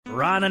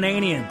Ron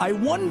Ananian. I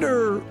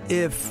wonder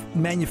if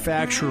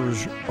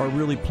manufacturers are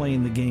really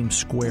playing the game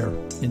square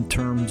in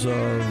terms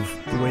of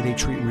the way they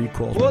treat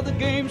recalls. For the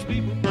games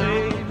people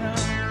play now,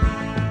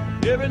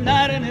 every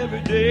night and every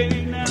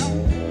day now,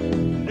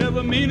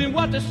 never meaning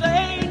what they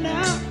say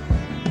now,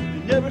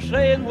 never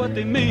saying what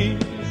they mean,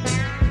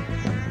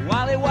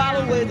 while they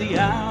while away the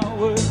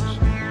hours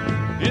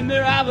in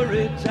their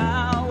ivory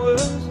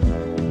towers,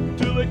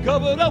 till they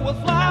covered up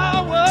with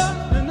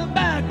flowers in the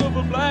back of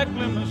a black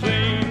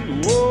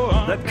limousine.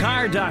 Whoa. The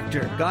Car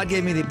Doctor. God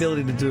gave me the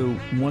ability to do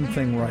one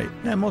thing right.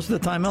 And most of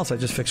the time else, I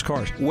just fix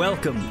cars.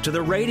 Welcome to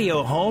the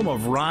radio home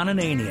of Ron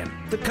Ananian,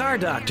 the Car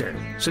Doctor.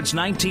 Since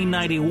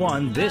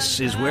 1991,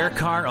 this is where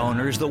car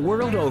owners the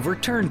world over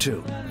turn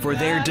to for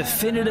their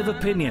definitive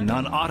opinion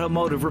on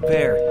automotive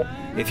repair.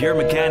 If your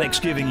mechanic's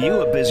giving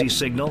you a busy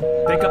signal,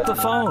 pick up the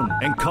phone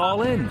and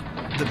call in.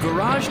 The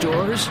garage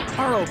doors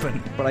are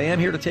open. But I am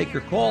here to take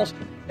your calls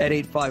at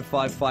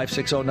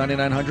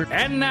 855-560-9900.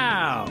 And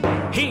now,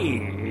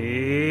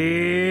 here's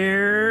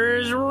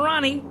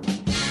Ronnie.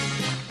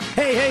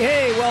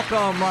 Hey,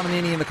 welcome. Ron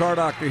Ananian, the Car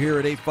Doctor, here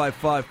at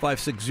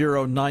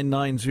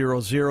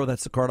 855-560-9900.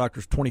 That's the Car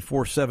Doctor's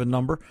 24/7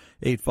 number,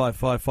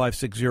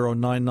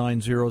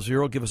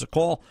 855-560-9900. Give us a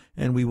call,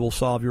 and we will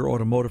solve your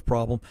automotive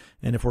problem.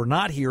 And if we're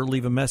not here,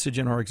 leave a message,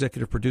 and our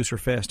executive producer,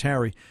 Fast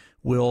Harry,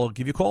 will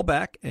give you a call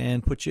back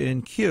and put you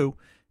in queue,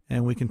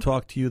 and we can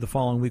talk to you the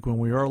following week when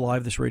we are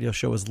live. This radio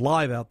show is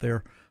live out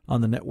there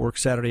on the network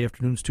Saturday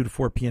afternoons, 2 to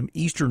 4 p.m.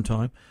 Eastern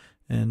Time.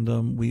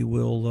 And we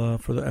will,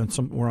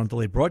 we're on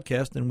delayed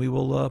broadcast, and we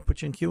will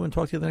put you in queue and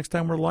talk to you the next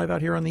time we're live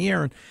out here on the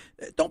air. And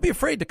don't be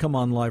afraid to come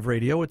on live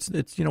radio. It's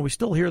we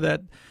still hear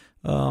that,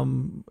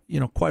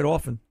 quite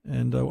often,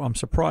 and I'm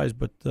surprised.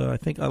 But I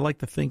like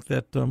to think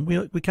that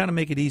we kind of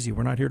make it easy.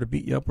 We're not here to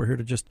beat you up. We're here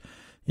to just,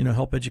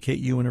 help educate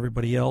you and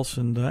everybody else.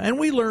 And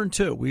we learn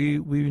too. We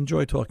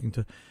enjoy talking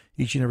to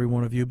each and every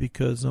one of you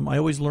because I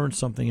always learn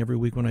something every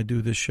week when I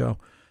do this show.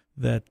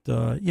 That,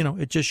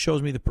 it just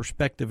shows me the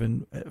perspective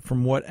and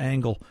from what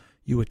angle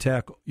you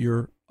attack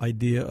your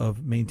idea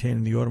of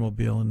maintaining the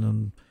automobile.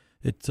 And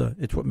it's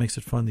what makes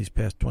it fun these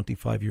past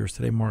 25 years.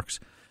 Today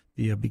marks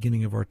the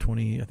beginning of our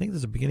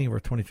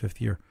 25th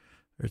year.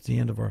 Or it's the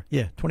end of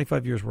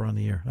 25 years we're on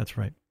the air. That's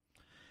right.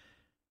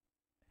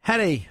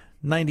 Had a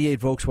 98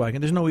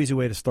 Volkswagen. There's no easy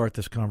way to start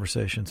this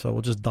conversation, so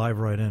we'll just dive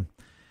right in.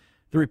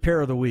 The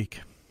repair of the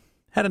week.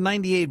 Had a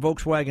 98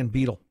 Volkswagen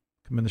Beetle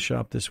come in the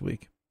shop this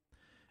week.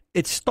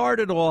 It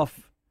started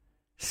off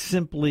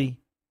simply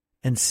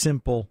and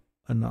simple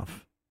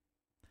enough.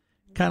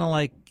 Kind of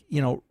like,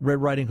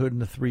 Red Riding Hood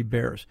and the Three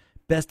Bears.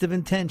 Best of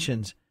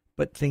intentions,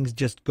 but things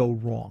just go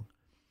wrong.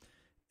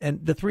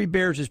 And the Three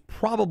Bears is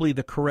probably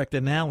the correct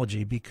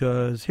analogy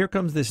because here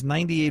comes this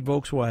 98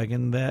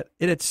 Volkswagen that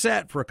it had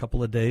sat for a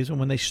couple of days, and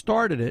when they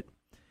started it,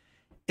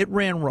 it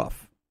ran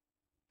rough.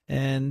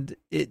 And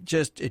it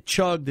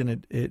chugged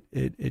and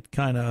it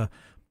kind of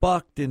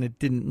bucked and it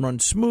didn't run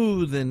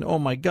smooth and oh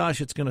my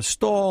gosh, it's going to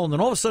stall. And then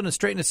all of a sudden it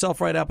straightened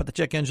itself right out, but the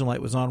check engine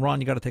light was on. Ron,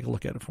 you got to take a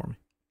look at it for me.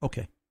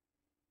 Okay.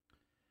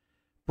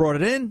 Brought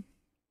it in,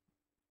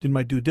 did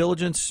my due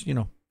diligence,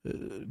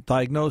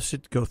 diagnose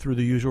it, go through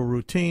the usual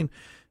routine,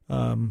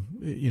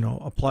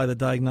 apply the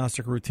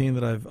diagnostic routine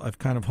that I've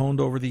kind of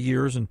honed over the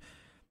years, and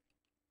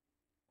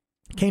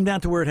came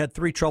down to where it had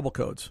 3 trouble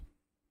codes.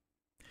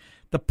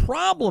 The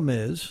problem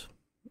is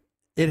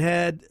it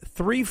had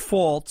 3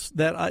 faults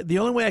that the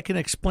only way I can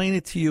explain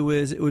it to you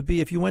is it would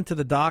be if you went to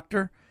the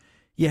doctor,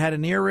 you had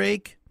an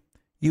earache,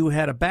 you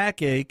had a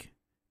backache,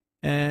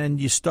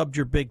 and you stubbed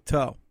your big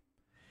toe.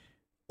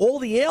 All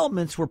the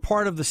ailments were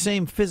part of the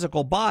same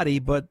physical body,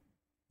 but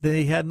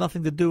they had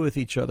nothing to do with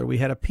each other. We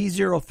had a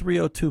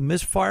P0302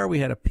 misfire. We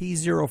had a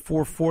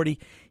P0440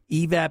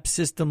 evap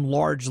system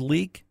large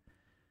leak,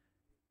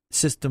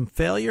 system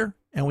failure,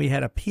 and we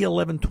had a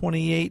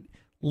P1128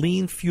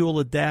 lean fuel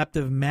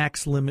adaptive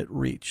max limit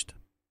reached.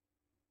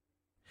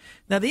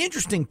 Now, the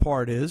interesting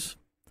part is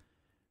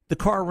the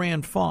car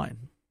ran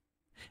fine.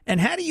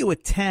 And how do you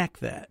attack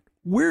that?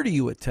 Where do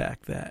you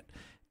attack that?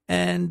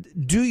 And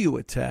do you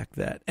attack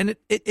that? And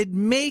it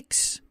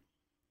makes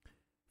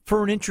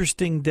for an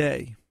interesting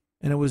day.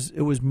 And it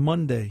was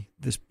Monday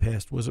this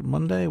past, was it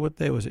Monday? What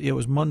day was it? Yeah, it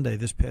was Monday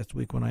this past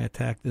week when I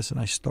attacked this and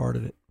I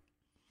started it.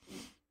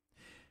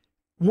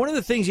 One of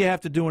the things you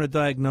have to do in a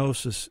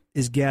diagnosis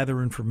is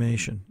gather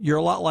information. You're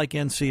a lot like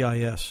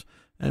NCIS.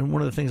 And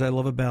one of the things I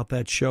love about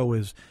that show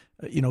is,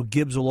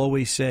 Gibbs will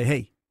always say,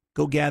 hey,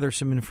 go gather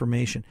some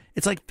information.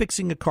 It's like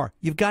fixing a car.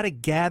 You've got to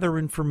gather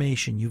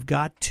information. You've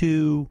got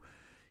to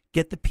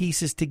get the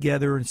pieces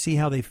together and see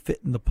how they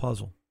fit in the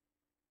puzzle.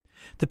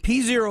 The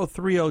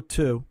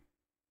P0302,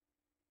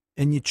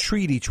 and you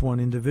treat each one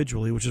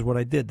individually, which is what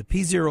I did. The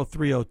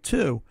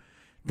P0302,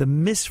 the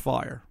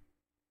misfire,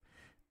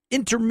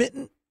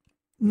 intermittent,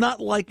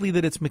 not likely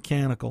that it's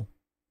mechanical.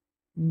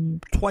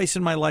 Twice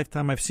in my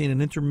lifetime I've seen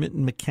an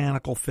intermittent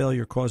mechanical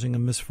failure causing a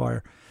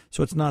misfire,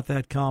 so it's not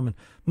that common.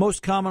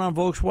 Most common on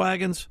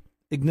Volkswagens,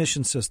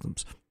 ignition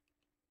systems.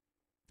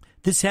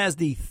 This has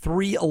the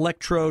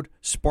 3-electrode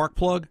spark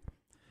plug,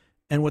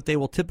 and what they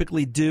will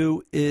typically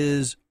do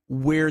is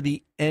wear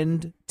the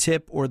end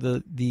tip or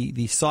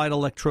the side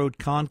electrode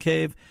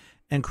concave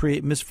and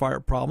create misfire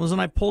problems. And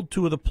I pulled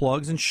two of the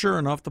plugs, and sure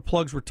enough, the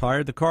plugs were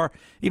tired. The car,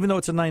 even though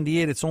it's a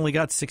 98, it's only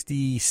got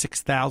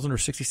 66,000 or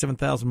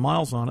 67,000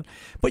 miles on it.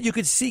 But you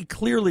could see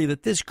clearly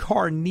that this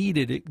car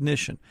needed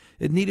ignition.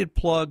 It needed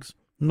plugs.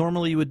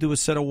 Normally you would do a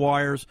set of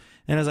wires.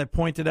 And as I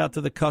pointed out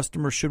to the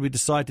customer, should we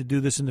decide to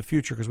do this in the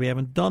future, because we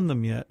haven't done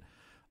them yet,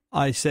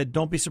 I said,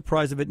 don't be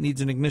surprised if it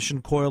needs an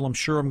ignition coil. I'm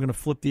sure I'm going to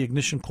flip the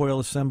ignition coil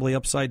assembly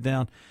upside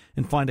down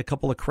and find a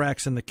couple of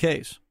cracks in the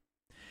case.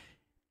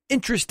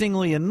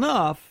 Interestingly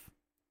enough,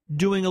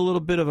 doing a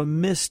little bit of a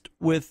mist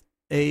with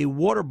a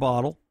water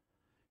bottle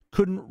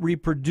couldn't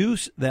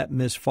reproduce that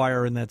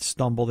misfire and that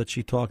stumble that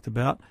she talked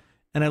about,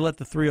 and I let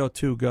the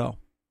 302 go.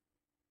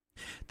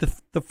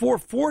 The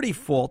 440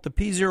 fault, the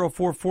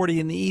P0440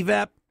 in the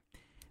EVAP,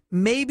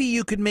 maybe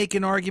you could make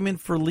an argument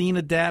for lean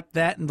adapt,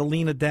 that and the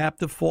lean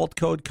adaptive fault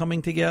code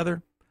coming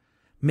together.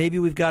 Maybe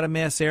we've got a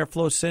mass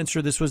airflow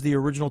sensor. This was the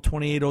original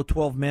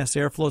 28012 mass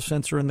airflow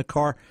sensor in the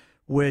car,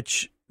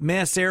 which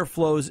mass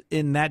airflows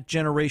in that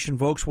generation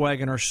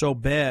Volkswagen are so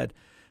bad,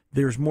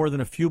 there's more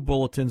than a few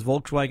bulletins.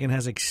 Volkswagen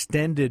has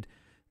extended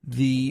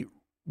the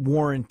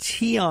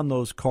warranty on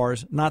those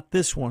cars, not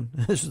this one.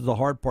 This is the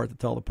hard part to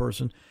tell the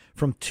person.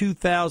 From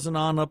 2000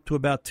 on up to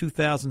about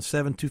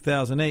 2007,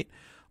 2008,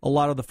 a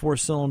lot of the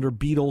four-cylinder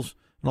Beetles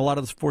and a lot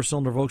of the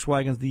four-cylinder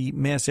Volkswagens, the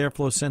mass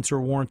airflow sensor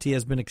warranty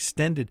has been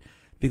extended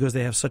because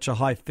they have such a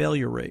high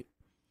failure rate.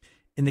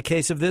 In the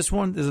case of this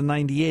one, there's a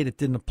 98. It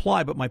didn't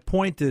apply, but my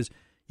point is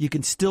you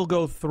can still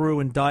go through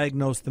and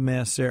diagnose the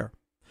mass air.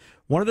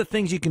 One of the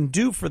things you can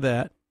do for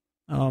that,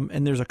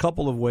 and there's a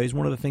couple of ways,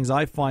 one of the things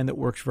I find that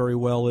works very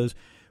well is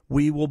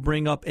we will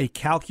bring up a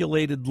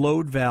calculated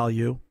load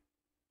value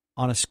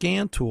on a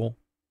scan tool,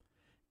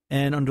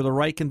 and under the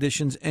right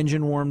conditions,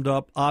 engine warmed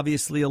up,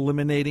 obviously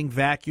eliminating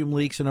vacuum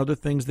leaks and other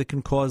things that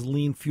can cause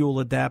lean fuel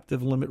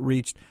adaptive limit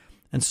reached,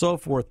 and so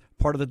forth.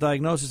 Part of the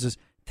diagnosis is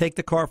take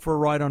the car for a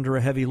ride under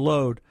a heavy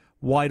load,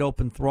 wide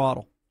open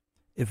throttle.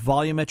 If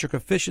volumetric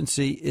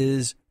efficiency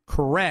is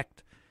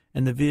correct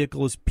and the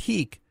vehicle is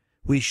peak,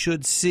 we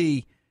should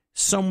see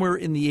somewhere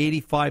in the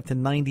 85 to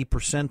 90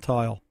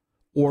 percentile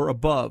or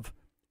above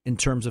in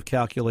terms of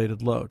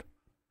calculated load.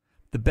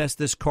 The best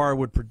this car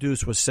would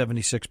produce was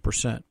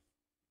 76%.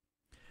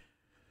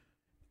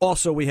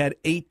 Also, we had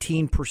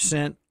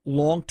 18%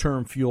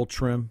 long-term fuel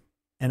trim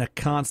and a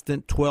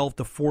constant 12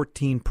 to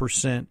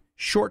 14%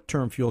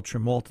 short-term fuel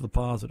trim, all to the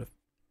positive.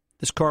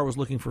 This car was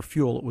looking for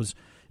fuel.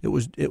 It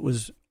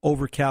was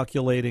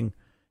over-calculating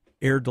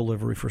air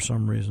delivery for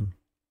some reason.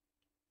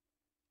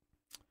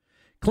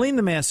 Cleaned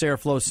the mass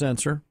airflow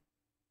sensor,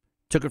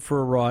 took it for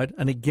a ride,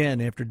 and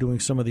again, after doing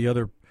some of the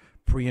other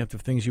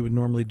preemptive things you would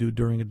normally do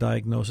during a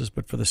diagnosis,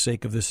 but for the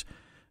sake of this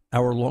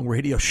hour-long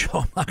radio show,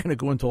 I'm not going to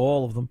go into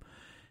all of them,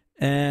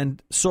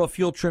 and saw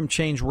fuel trim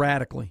change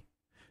radically.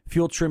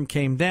 Fuel trim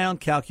came down,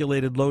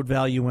 calculated load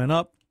value went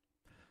up.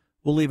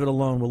 We'll leave it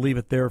alone. We'll leave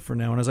it there for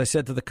now. And as I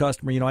said to the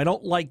customer, I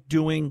don't like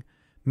doing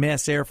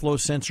mass airflow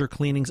sensor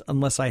cleanings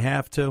unless I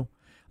have to.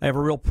 I have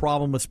a real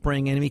problem with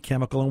spraying any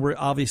chemical, and we're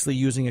obviously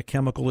using a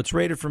chemical that's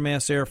rated for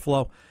mass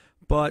airflow,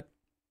 but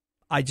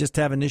I just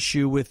have an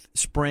issue with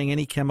spraying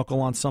any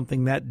chemical on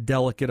something that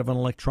delicate of an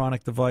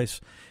electronic device.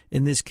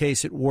 In this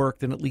case, it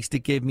worked, and at least it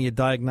gave me a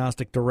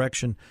diagnostic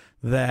direction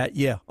that,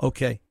 yeah,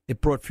 okay,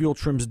 it brought fuel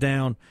trims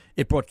down,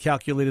 it brought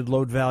calculated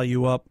load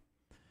value up.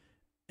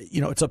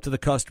 It's up to the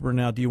customer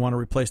now. Do you want to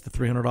replace the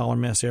 $300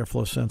 mass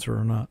airflow sensor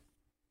or not?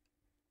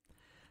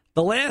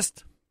 The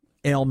last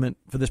ailment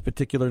for this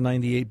particular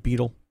 98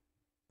 Beetle,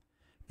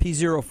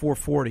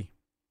 P0440,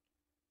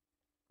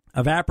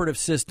 evaporative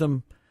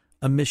system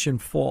emission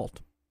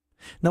fault.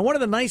 Now, one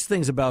of the nice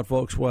things about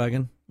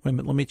Volkswagen, wait a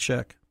minute, let me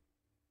check.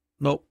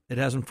 Nope, it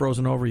hasn't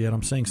frozen over yet.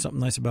 I'm saying something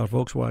nice about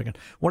Volkswagen.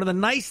 One of the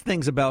nice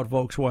things about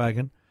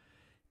Volkswagen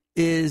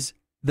is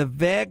the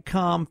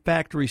VAGCOM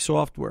factory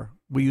software.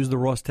 We use the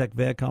Rostec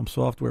VAGCOM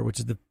software,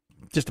 which is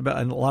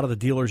and a lot of the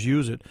dealers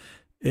use it.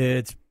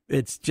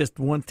 It's just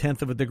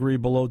 1/10 of a degree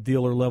below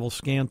dealer level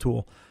scan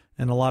tool,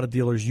 and a lot of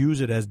dealers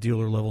use it as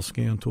dealer level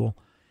scan tool.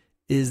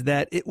 Is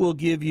that it will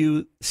give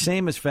you,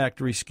 same as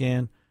factory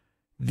scan,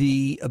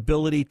 the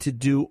ability to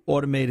do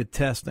automated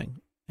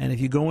testing. And if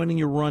you go in and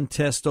you run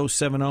test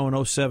 070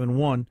 and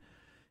 071,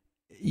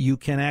 you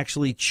can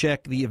actually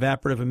check the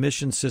evaporative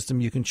emission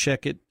system. You can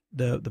check it,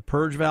 the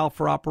purge valve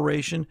for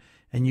operation,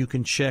 and you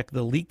can check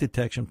the leak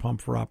detection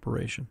pump for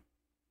operation.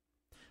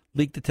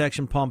 Leak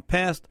detection pump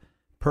passed,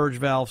 purge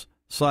valves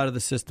side of the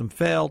system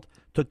failed,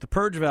 took the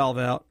purge valve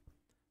out,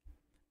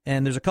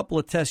 and there's a couple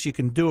of tests you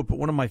can do it, but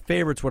one of my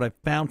favorites, what I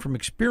found from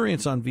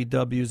experience on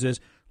VWs is,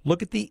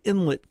 look at the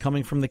inlet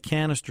coming from the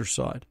canister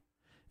side.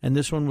 And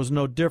this one was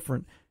no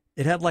different.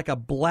 It had like a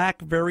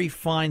black, very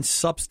fine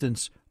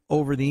substance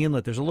over the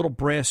inlet. There's a little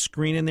brass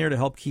screen in there to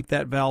help keep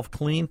that valve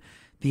clean.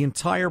 The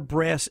entire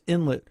brass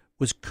inlet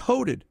was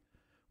coated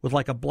with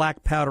like a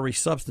black powdery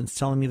substance,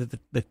 telling me that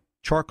the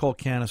charcoal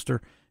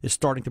canister is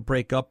starting to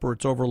break up, or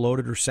it's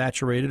overloaded or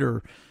saturated,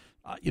 or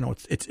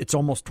it's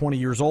almost 20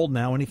 years old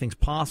now. Anything's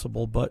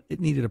possible, but it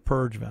needed a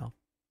purge valve.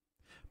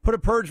 Put a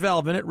purge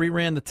valve in it,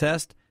 reran the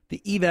test.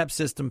 The evap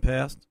system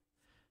passed.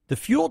 The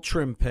fuel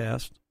trim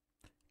passed.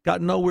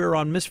 Got nowhere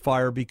on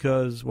misfire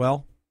because,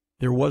 well,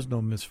 there was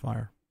no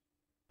misfire.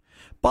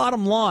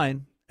 Bottom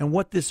line, and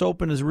what this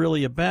open is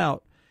really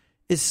about,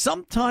 is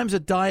sometimes a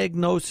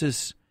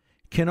diagnosis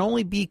can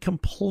only be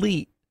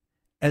complete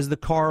as the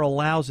car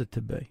allows it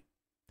to be.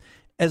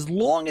 As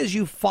long as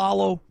you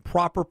follow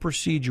proper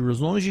procedure,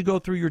 as long as you go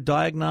through your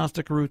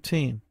diagnostic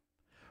routine,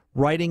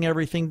 writing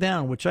everything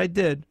down, which I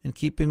did, and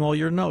keeping all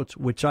your notes,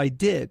 which I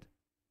did,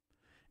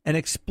 and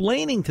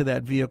explaining to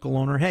that vehicle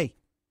owner, hey,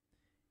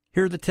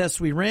 here are the tests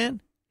we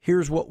ran,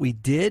 here's what we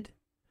did,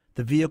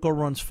 the vehicle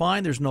runs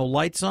fine, there's no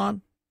lights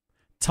on,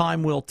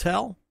 time will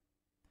tell,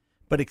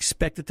 but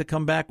expect it to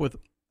come back with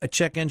a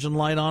check engine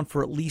light on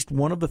for at least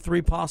one of the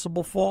three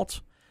possible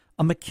faults.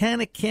 A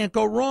mechanic can't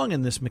go wrong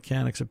in this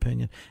mechanic's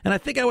opinion. And I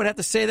think I would have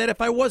to say that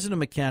if I wasn't a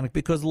mechanic,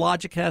 because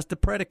logic has to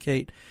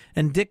predicate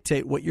and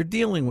dictate what you're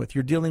dealing with.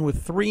 You're dealing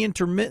with three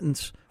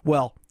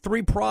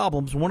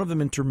problems, one of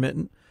them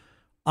intermittent,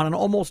 on an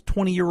almost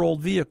 20-year-old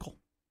vehicle.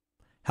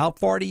 How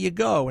far do you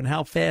go and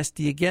how fast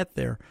do you get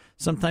there?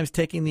 Sometimes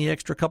taking the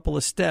extra couple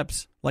of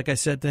steps, like I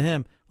said to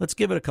him, let's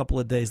give it a couple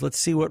of days. Let's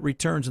see what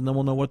returns, and then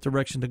we'll know what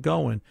direction to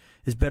go in,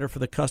 is better for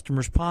the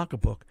customer's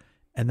pocketbook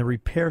and the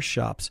repair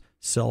shop's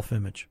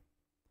self-image.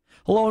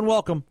 Hello and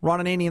welcome. Ron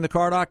Ananian, the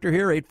Car Doctor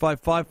here,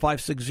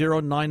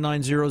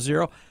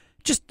 855-560-9900.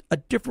 Just a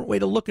different way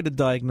to look at a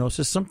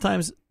diagnosis.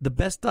 Sometimes the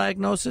best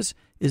diagnosis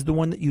is the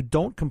one that you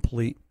don't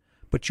complete,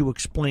 but you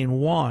explain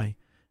why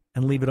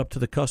and leave it up to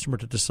the customer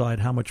to decide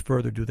how much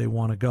further do they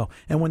want to go.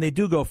 And when they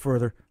do go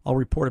further, I'll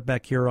report it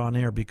back here on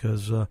air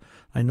because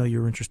I know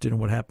you're interested in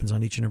what happens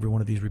on each and every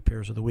one of these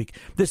repairs of the week.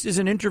 This is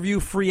an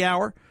interview-free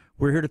hour.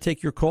 We're here to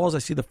take your calls. I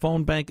see the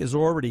phone bank is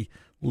already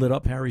lit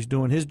up. Harry's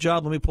doing his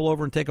job. Let me pull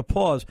over and take a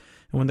pause.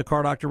 And when the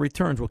Car Doctor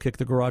returns, we'll kick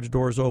the garage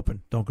doors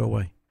open. Don't go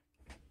away.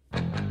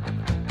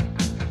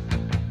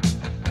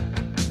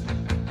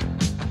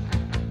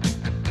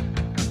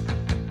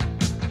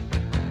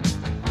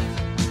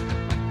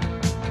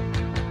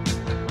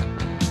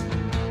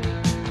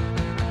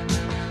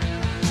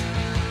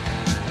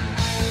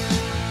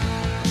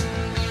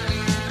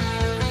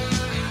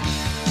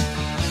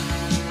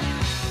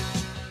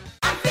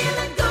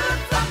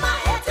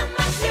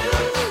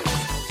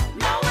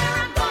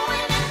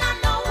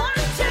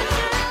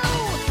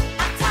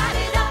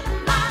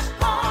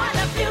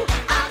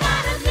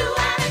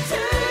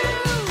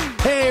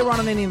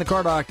 The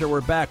Car Doctor,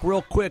 we're back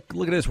real quick.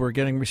 Look at this. We're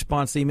getting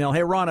response to email.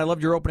 Hey, Ron, I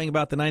loved your opening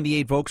about the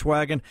 98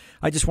 Volkswagen.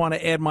 I just want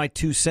to add my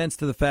 2 cents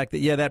to the fact that,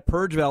 yeah, that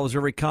purge valve is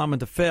very common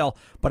to fail,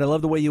 but I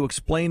love the way you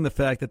explained the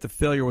fact that the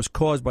failure was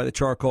caused by the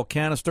charcoal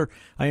canister.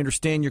 I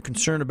understand your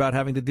concern about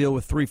having to deal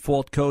with 3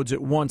 fault codes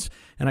at once,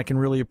 and I can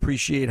really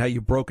appreciate how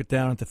you broke it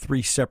down into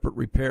 3 separate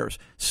repairs.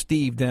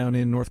 Steve down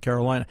in North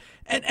Carolina.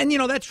 And you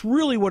know, that's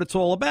really what it's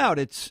all about.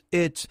 It's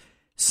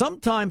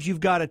sometimes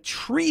you've got to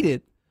treat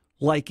it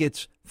like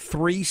it's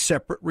 3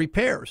 separate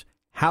repairs.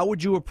 How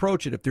would you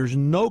approach it? If there's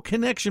no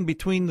connection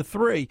between the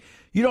 3,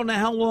 you don't know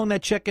how long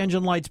that check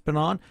engine light's been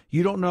on.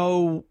 You don't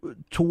know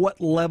to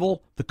what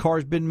level the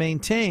car's been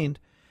maintained,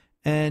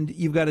 and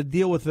you've got to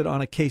deal with it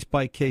on a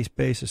case-by-case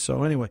basis.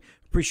 So anyway,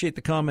 appreciate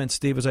the comments,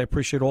 Steve, as I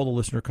appreciate all the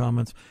listener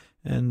comments.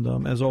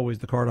 And as always,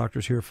 the Car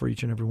Doctor's here for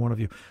each and every one of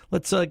you.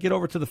 Let's get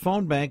over to the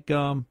phone bank.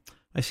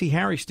 I see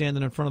Harry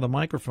standing in front of the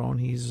microphone.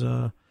 He's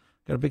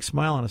got a big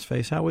smile on his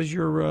face. How was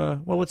your,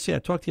 well, let's see. I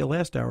talked to you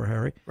last hour,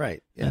 Harry.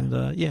 Right. Yeah.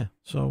 And,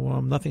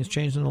 so nothing's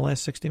changed in the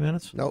last 60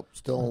 minutes? Nope.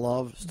 Still in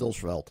love. Still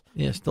Schvelt.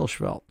 Yeah, still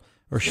Schvelt.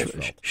 Or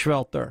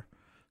Schvelter.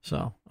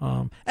 So,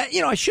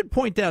 I should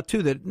point out,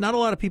 too, that not a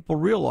lot of people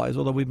realize,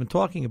 although we've been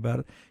talking about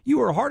it, you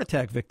were a heart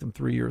attack victim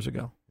 3 years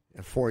ago.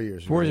 4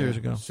 years ago. 4 years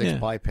ago. 6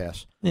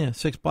 bypass. Yeah,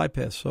 6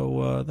 bypass.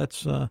 So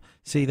that's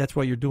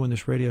why you're doing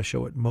this radio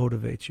show. It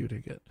motivates you to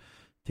get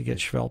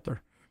Schvelter.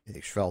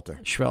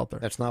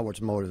 Schvelter. That's not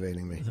what's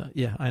motivating me.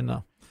 Yeah, I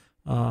know.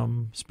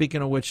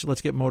 Speaking of which,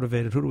 let's get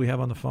motivated. Who do we have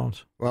on the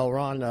phones? Well,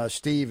 Ron,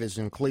 Steve is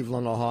in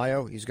Cleveland,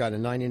 Ohio. He's got a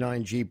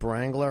 99 Jeep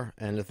Wrangler,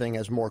 and the thing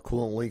has more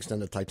coolant leaks than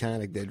the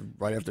Titanic did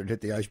right after it hit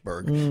the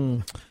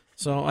iceberg.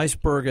 So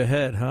iceberg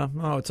ahead, huh?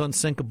 Oh, it's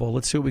unsinkable.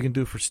 Let's see what we can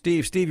do for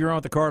Steve. Steve, you're on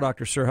with the Car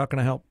Doctor, sir. How can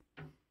I help?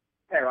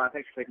 Hey, Ron,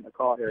 thanks for taking the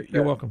call here.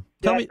 You're welcome.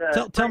 Tell me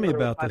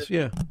about this.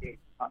 Yeah.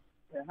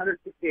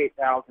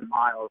 168,000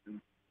 miles, and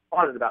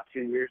bought it about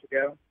 2 years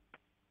ago.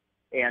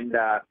 And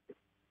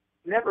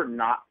never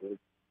not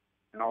leaked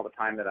in all the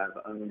time that I've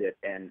owned it.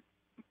 And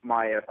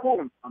my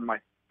coolant's on my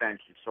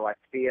suspension, so I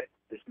see it.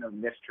 There's no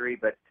mystery,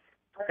 but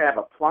I have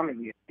a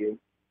plumbing issue,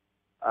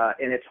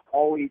 and it's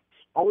always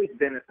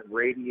been at the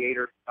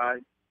radiator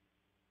side.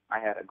 I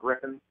had a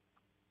Griffin.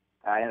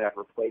 I ended up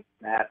replacing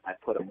that. I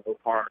put a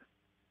Mopar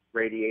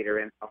radiator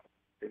in a couple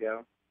weeks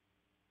ago,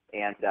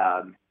 and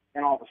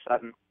all of a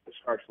sudden it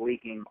starts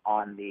leaking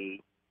on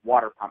the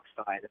water pump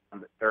side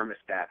on the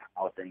thermostat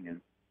housing,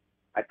 and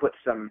I put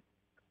some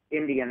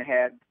Indian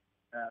head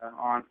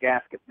on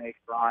gasket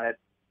maker on it,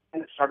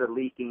 and it started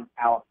leaking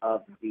out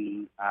of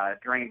the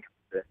drain,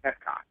 the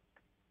petcock.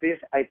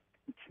 I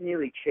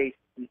continually chased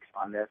leaks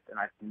on this, and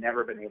I've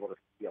never been able to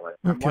seal it.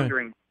 I'm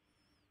wondering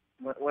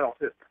what else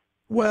is there?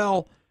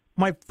 Well,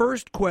 my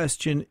first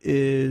question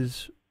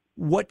is,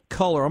 what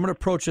color? I'm going to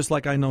approach this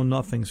like I know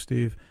nothing,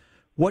 Steve.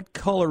 What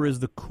color is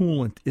the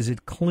coolant? Is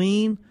it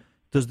clean?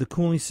 Does the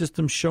cooling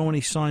system show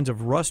any signs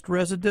of rust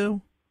residue?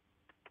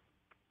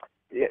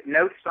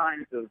 No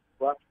signs of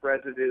rust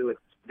residue. It's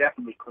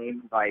definitely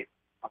clean. I've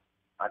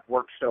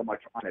worked so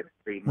much on it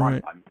 3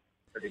 months. I'm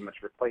pretty much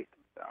replacing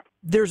stuff.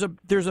 There's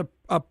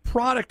a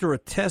product or a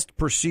test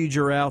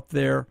procedure out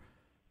there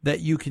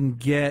that you can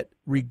get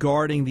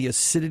regarding the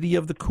acidity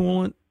of the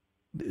coolant.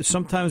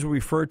 Sometimes we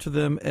refer to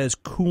them as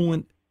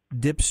coolant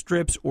dip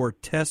strips or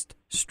test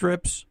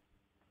strips.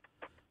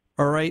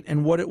 All right,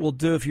 and what it will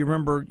do, if you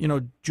remember,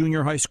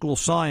 junior high school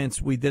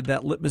science, we did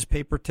that litmus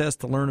paper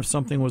test to learn if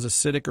something was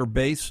acidic or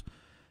base,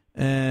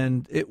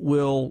 and it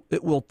will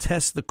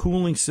test the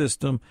cooling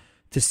system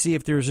to see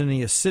if there's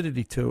any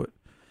acidity to it.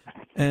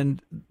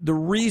 And the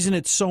reason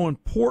it's so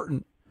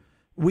important,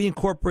 we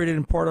incorporated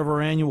in part of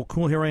our annual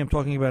cooling. Here I am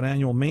talking about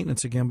annual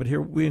maintenance again, but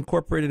here we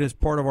incorporated as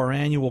part of our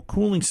annual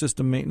cooling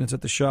system maintenance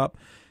at the shop,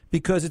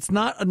 because it's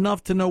not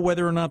enough to know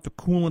whether or not the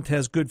coolant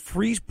has good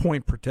freeze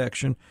point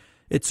protection.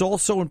 It's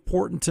also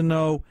important to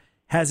know,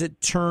 has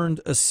it turned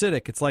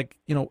acidic? It's like,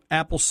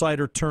 apple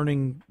cider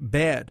turning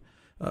bad,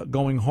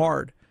 going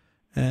hard.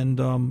 And,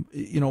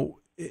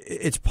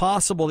 it's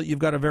possible that you've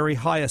got a very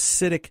high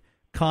acidic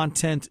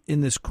content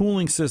in this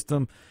cooling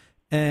system,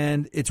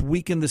 and it's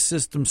weakened the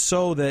system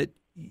so that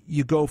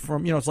you go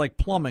from, it's like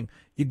plumbing.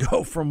 You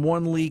go from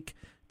one leak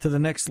to the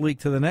next leak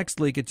to the next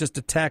leak. It just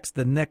attacks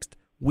the next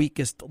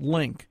weakest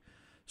link.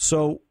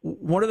 So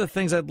one of the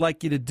things I'd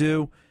like you to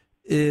do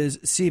is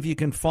see if you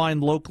can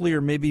find locally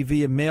or maybe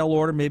via mail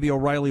order. Maybe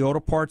O'Reilly Auto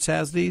Parts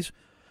has these.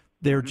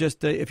 They're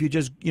just, if you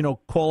just,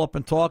 call up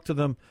and talk to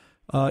them,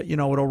 at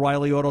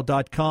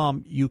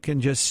O'ReillyAuto.com, you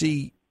can just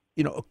see,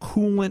 a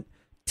coolant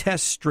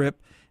test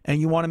strip, and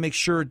you want to make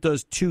sure it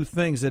does two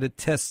things, that it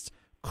tests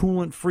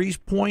coolant freeze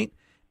point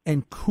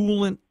and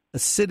coolant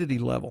acidity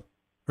level,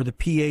 or the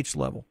pH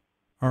level.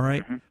 All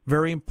right? Mm-hmm.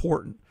 Very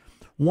important.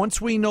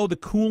 Once we know the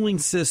cooling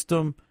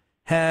system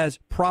has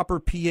proper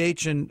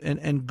pH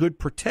and good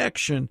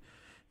protection,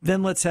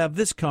 then let's have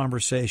this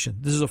conversation.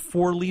 This is a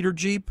 4-liter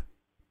Jeep?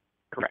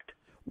 Correct.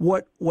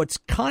 What's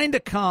kind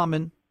of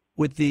common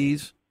with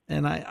these,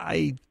 and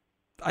I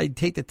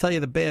hate to tell you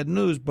the bad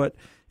news, but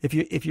if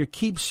you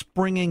keep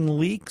springing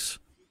leaks,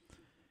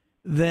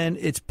 then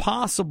it's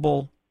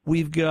possible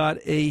we've got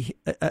a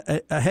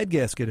head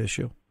gasket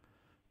issue.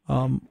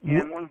 And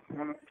one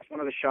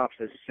of the shops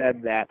has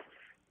said that,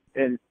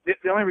 and the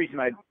only reason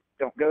I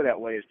don't go that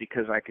way is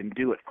because I can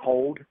do it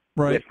cold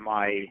with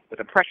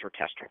a pressure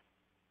tester,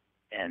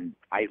 and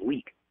I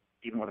leak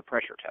even with a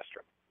pressure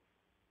tester.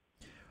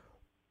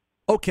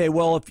 Okay,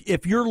 well,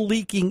 if you're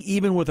leaking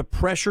even with a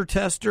pressure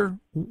tester,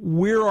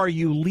 where are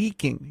you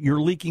leaking?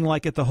 You're leaking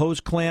like at the hose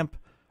clamp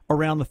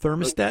around the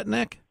thermostat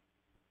neck?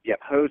 Yep,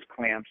 hose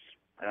clamps,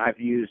 and I've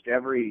used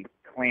every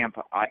clamp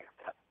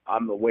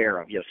I'm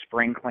aware of.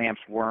 Spring clamps,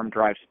 worm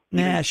drives.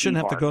 Nah, I shouldn't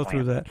have to go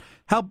through that.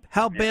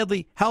 How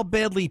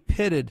badly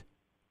pitted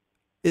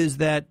is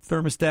that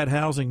thermostat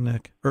housing,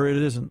 Nick? Or it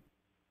isn't?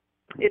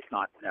 It's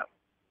not, no.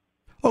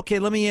 Okay,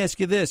 let me ask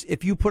you this.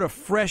 If you put a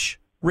fresh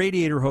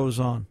radiator hose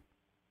on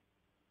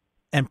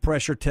and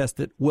pressure test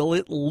it, will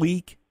it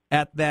leak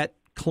at that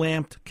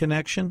clamped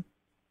connection?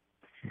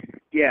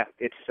 Yeah,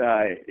 it's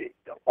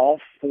all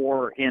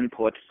 4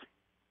 inputs,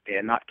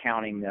 and not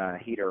counting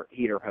heater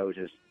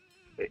hoses,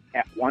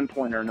 at one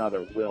point or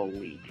another will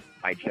leak.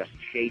 I just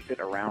chase it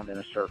around in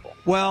a circle.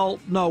 Well,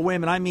 no, wait a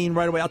minute. I mean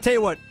right away. I'll tell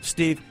you what,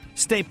 Steve,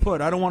 stay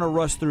put. I don't want to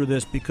rush through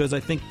this because I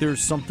think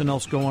there's something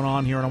else going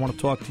on here, and I want to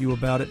talk to you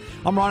about it.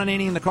 I'm Ron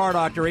Ananian, the Car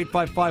Doctor,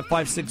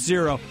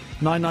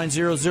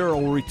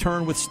 855-560-9900. We'll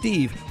return with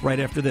Steve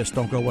right after this.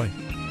 Don't go away.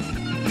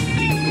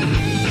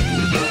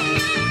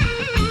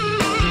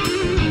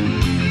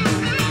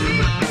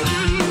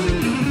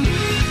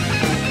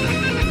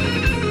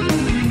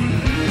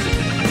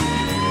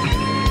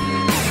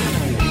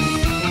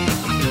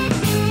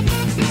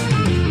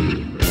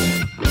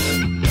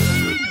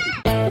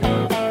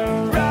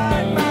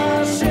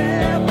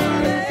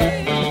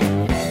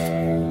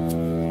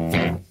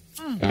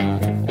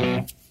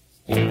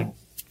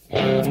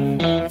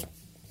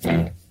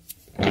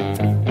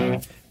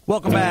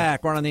 Welcome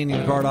back. Ron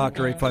Ananian, the Car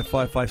Doctor,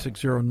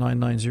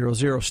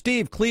 855-560-9900.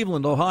 Steve,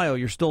 Cleveland, Ohio.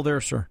 You're still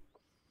there, sir?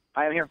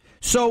 I am here.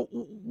 So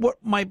what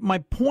my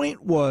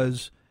point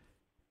was,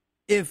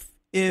 if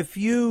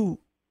you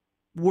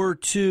were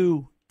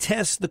to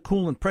test the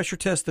coolant, pressure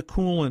test the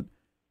coolant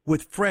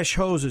with fresh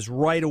hoses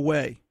right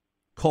away,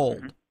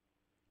 cold,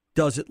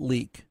 does it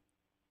leak?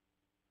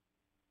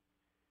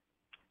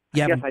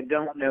 Yes, I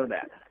don't know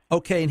that.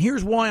 Okay, and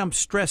here's why I'm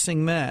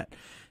stressing that.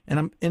 And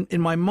I'm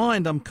in my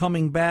mind, I'm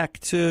coming back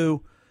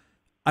to,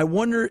 I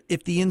wonder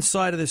if the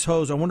inside of this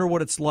hose, I wonder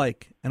what it's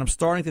like. And I'm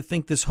starting to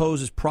think this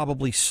hose is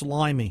probably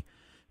slimy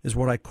is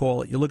what I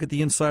call it. You look at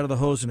the inside of the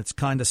hose and it's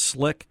kind of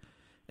slick,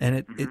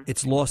 and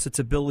it's lost its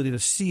ability to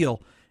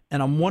seal.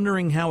 And I'm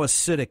wondering how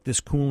acidic this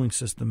cooling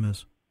system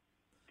is.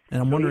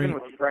 And I'm wondering,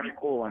 even with fresh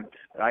coolant,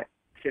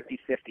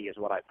 50-50 is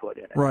what I put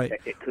in it. Right.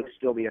 It could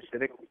still be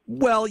acidic.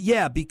 Well,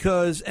 yeah,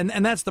 because and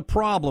that's the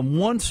problem.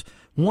 Once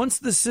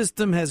the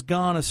system has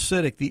gone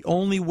acidic, the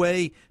only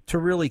way to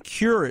really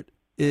cure it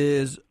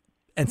is,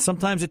 and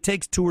sometimes it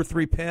takes 2 or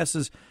 3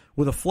 passes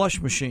with a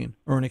flush machine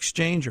or an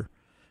exchanger,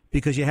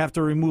 because you have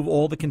to remove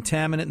all the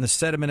contaminant and the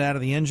sediment out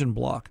of the engine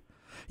block.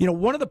 You know,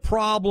 one of the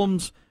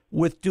problems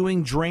with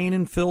doing drain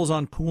and fills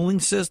on cooling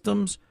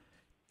systems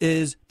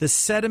is the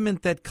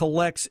sediment that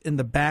collects in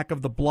the back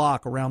of the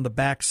block around the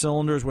back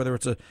cylinders, whether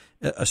it's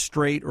a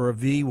straight or a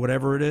V,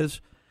 whatever it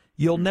is.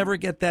 You'll never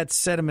get that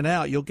sediment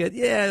out.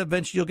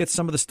 Eventually you'll get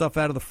some of the stuff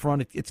out of the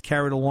front. It's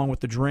carried along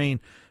with the drain.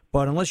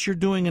 But unless you're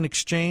doing an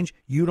exchange,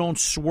 you don't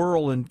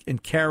swirl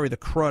and carry the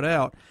crud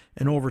out.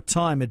 And over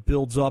time, it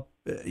builds up,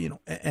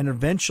 and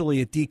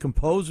eventually it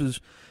decomposes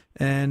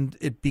and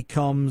it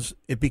becomes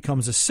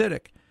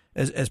acidic.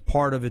 As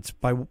part of its,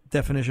 by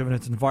definition of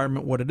its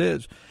environment, what it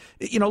is.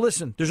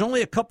 Listen, there's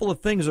only a couple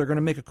of things that are going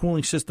to make a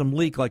cooling system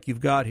leak like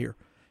you've got here.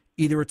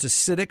 Either it's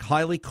acidic,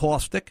 highly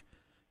caustic,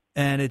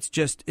 and it's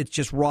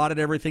just rotted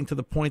everything to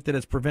the point that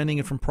it's preventing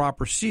it from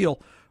proper seal,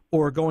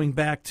 or going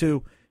back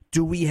to,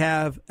 do we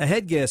have a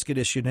head gasket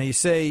issue? Now, you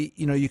say,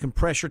 you can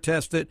pressure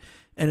test it,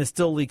 and it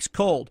still leaks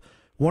cold.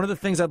 One of the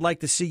things I'd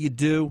like to see you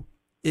do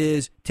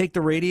is take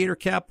the radiator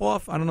cap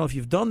off. I don't know if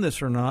you've done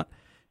this or not.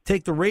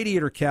 Take the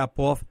radiator cap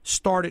off,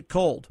 start it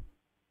cold.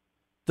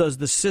 Does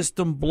the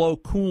system blow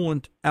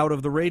coolant out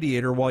of the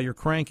radiator while you're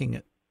cranking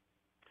it?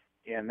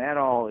 Yeah, and that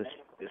all is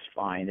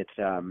fine. It's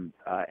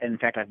in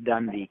fact, I've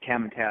done the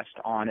chem test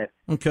on it.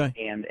 Okay.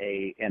 And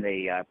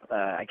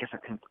I guess a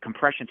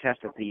compression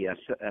test at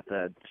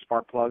the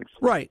spark plugs.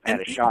 Right. I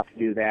had a shop to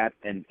do that,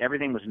 and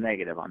everything was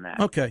negative on that.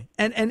 Okay.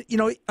 And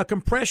a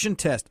compression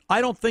test. I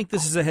don't think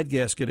this is a head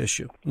gasket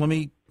issue. Let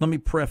me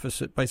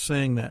preface it by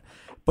saying that.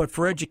 But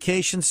for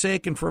education's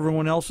sake and for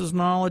everyone else's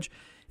knowledge,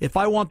 if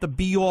I want the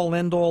be-all,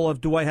 end-all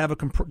of do I have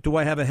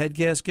a head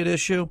gasket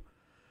issue,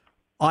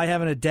 I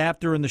have an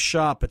adapter in the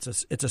shop.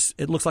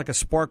 It looks like a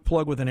spark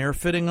plug with an air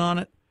fitting on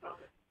it,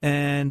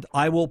 and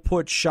I will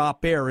put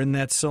shop air in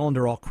that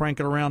cylinder. I'll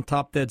crank it around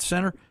top dead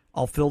center.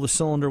 I'll fill the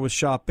cylinder with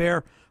shop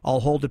air.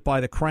 I'll hold it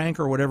by the crank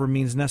or whatever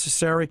means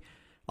necessary.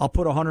 I'll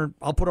put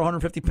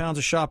 150 pounds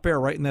of shop air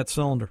right in that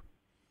cylinder,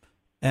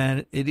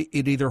 and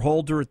it either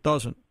holds or it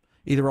doesn't.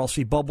 Either I'll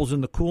see bubbles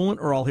in the coolant,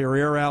 or I'll hear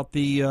air out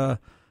the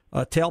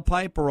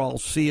tailpipe, or I'll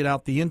see it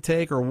out the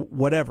intake, or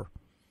whatever.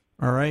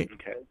 All right?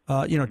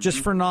 Okay. Just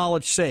for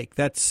knowledge sake,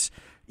 that's,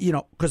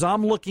 because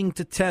I'm looking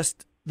to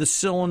test the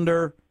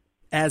cylinder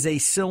as a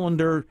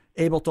cylinder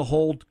able to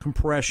hold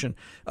compression.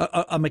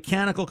 A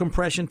mechanical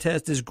compression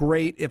test is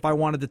great if I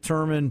want to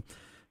determine,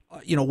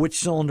 which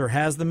cylinder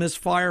has the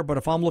misfire. But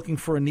if I'm looking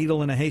for a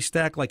needle in a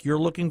haystack like you're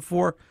looking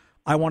for,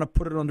 I want to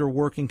put it under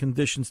working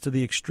conditions to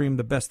the extreme,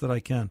 the best that I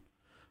can.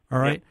 All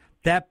right.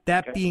 Yep.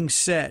 That being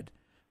said,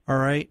 all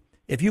right,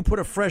 if you put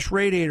a fresh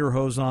radiator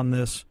hose on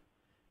this,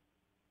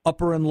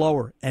 upper and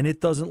lower, and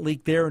it doesn't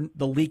leak there, and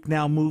the leak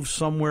now moves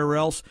somewhere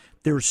else,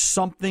 there's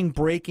something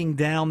breaking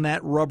down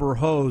that rubber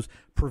hose,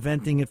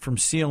 preventing it from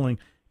sealing,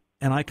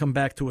 and I come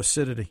back to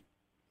acidity.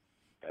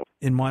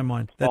 In my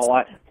mind, that's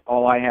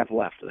all I have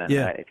left then.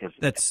 Yeah,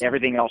 because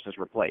everything else is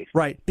replaced.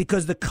 Right,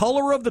 because the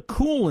color of the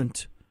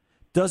coolant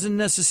doesn't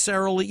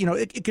necessarily,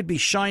 it could be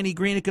shiny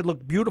green. It could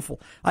look beautiful.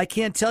 I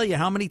can't tell you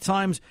how many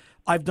times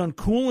I've done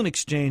coolant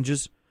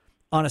exchanges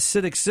on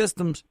acidic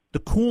systems. The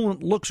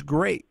coolant looks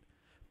great,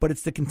 but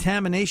it's the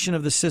contamination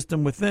of the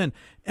system within.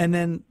 And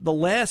then the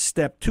last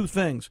step, 2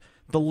 things.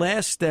 The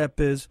last step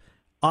is,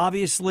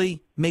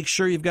 obviously, make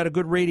sure you've got a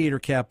good radiator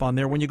cap on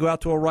there. When you go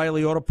out to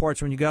O'Reilly Auto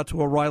Parts, when you go out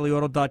to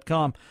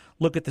O'ReillyAuto.com,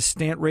 look at the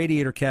Stant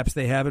radiator caps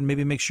they have, and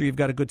maybe make sure you've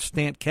got a good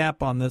Stant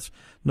cap on this.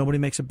 Nobody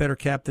makes a better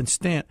cap than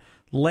Stant.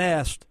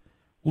 Last,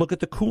 look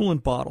at the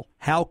coolant bottle.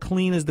 How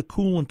clean is the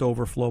coolant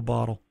overflow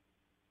bottle?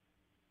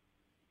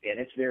 And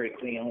it's very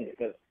clean only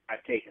because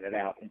I've taken it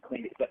out and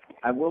cleaned it. But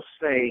I will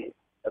say,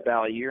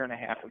 about a year and a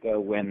half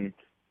ago, when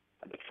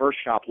the first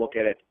shop looked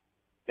at it,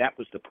 that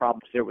was the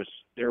problem. There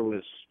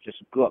was just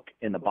gook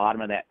in the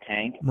bottom of that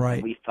tank. Right.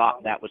 And we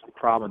thought that was the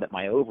problem, that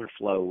my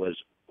overflow was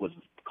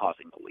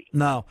causing the leak.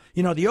 No.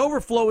 The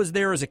overflow is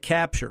there as a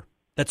capture.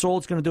 That's all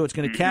it's going to do. It's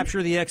going to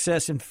capture the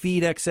excess and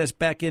feed excess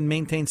back in,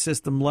 maintain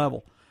system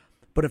level.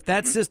 But if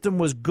that system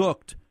was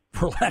gooked,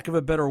 for lack of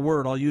a better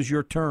word, I'll use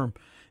your term,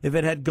 if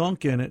it had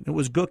gunk in it, it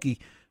was gooky,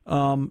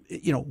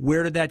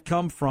 where did that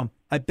come from?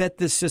 I bet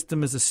this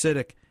system is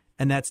acidic,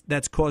 and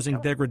that's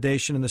causing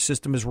degradation, and the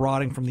system is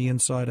rotting from the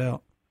inside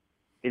out.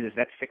 Is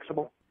that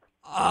fixable?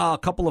 A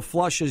couple of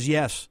flushes,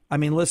 yes. I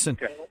mean, listen,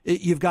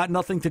 you've got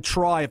nothing to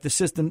try. If the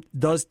system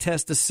does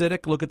test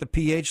acidic, look at the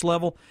pH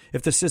level.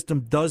 If the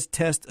system does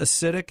test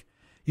acidic,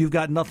 you've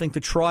got nothing to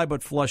try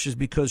but flushes,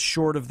 because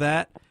short of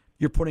that,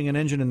 you're putting an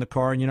engine in the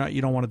car, and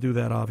you don't want to do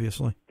that,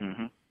 obviously.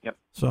 Mm-hmm. Yep.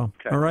 So,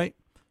 all right.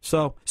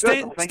 So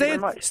Thank you very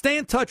much. stay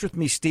in touch with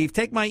me, Steve.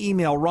 Take my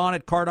email,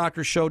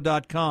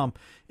 ron@cardoctorshow.com.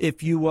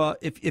 If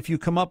you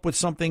come up with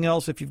something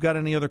else, if you've got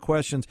any other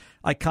questions,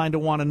 I kind of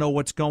want to know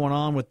what's going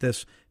on with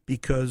this,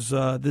 because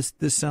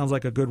this sounds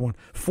like a good one.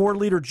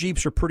 4-liter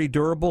Jeeps are pretty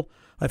durable.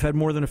 I've had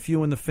more than a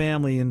few in the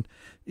family, and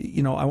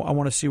I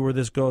want to see where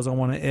this goes. I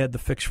want to add the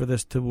fix for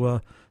this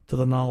to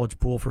the knowledge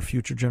pool for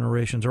future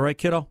generations. All right,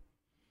 kiddo?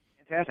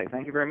 Fantastic.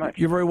 Thank you very much.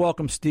 You're very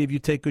welcome, Steve. You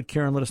take good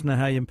care and let us know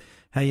how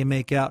you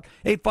make out.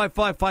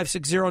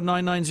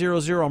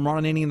 855-560-9900. I'm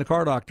Ron Ananian, the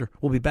Car Doctor.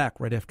 We'll be back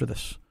right after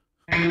this.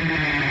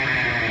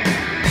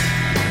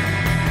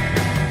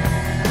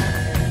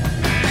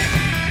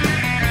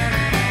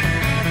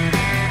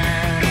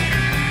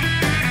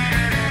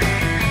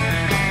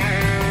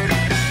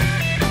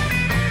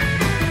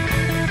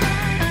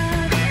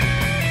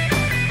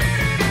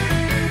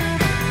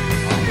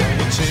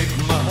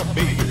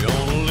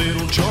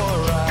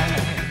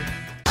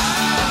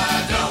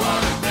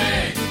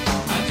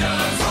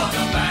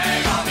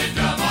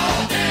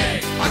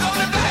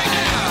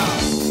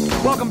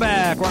 Welcome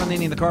back. Ron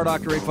Ananian, the Car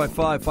Doctor,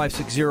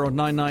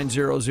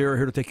 855-560-9900.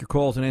 Here to take your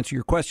calls and answer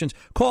your questions.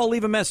 Call,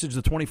 leave a message,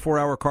 the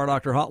 24-hour Car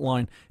Doctor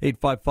hotline,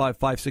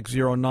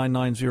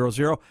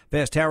 855-560-9900.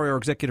 Fast Harry, our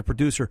executive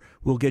producer,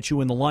 will get you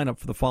in the lineup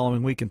for the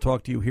following week and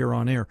talk to you here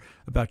on air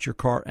about your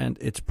car and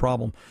its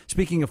problem.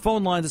 Speaking of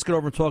phone lines, let's get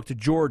over and talk to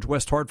George,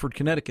 West Hartford,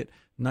 Connecticut,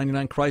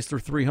 99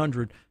 Chrysler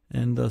 300,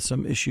 and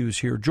some issues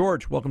here.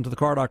 George, welcome to the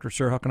Car Doctor,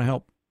 sir. How can I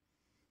help?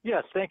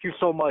 Yes, thank you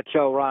so much,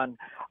 Ron.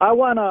 I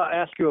want to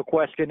ask you a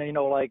question.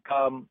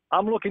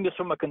 I'm looking just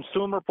from a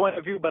consumer point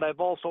of view, but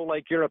I've also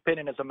like your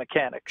opinion as a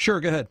mechanic.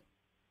 Sure, go ahead.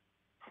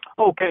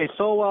 Okay,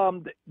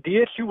 so the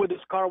issue with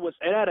this car was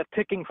it had a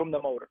ticking from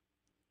the motor.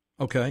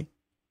 Okay.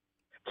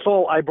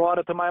 So I brought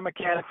it to my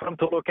mechanic for him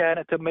to look at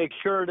it to make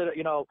sure that,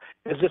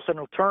 is this an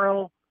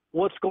internal?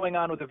 What's going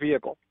on with the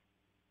vehicle?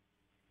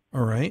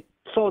 All right.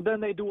 So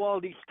then they do all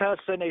these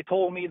tests, and they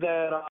told me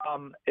that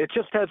it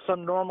just had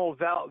some normal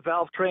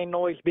valve train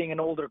noise, being an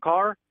older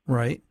car.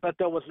 Right. But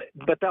that was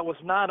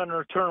not an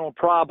internal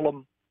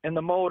problem in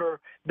the motor.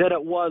 That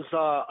it was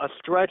a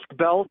stretched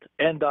belt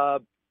and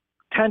a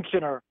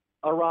tensioner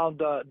around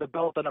the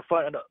belt in the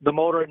front of the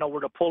motor,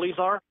 where the pulleys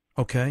are.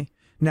 Okay.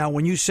 Now,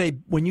 when you say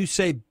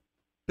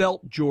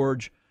belt,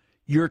 George,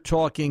 you're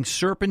talking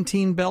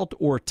serpentine belt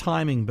or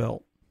timing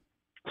belt?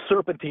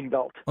 Serpentine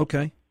belt.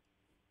 Okay.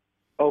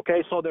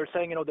 Okay, so they're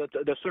saying,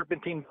 the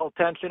serpentine belt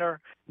tensioner,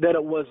 that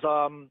it was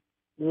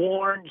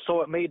worn,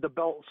 so it made the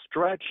belt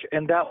stretch,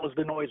 and that was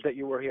the noise that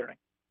you were hearing.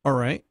 All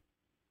right.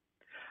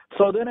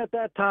 So then at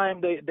that time,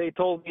 they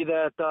told me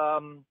that,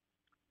 that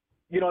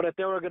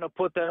they were going to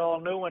put that all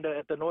new and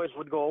that the noise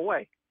would go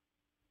away.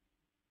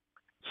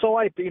 So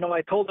I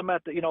told them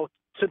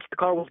since the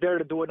car was there,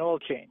 to do an oil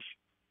change.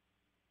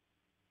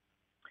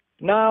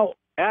 Now,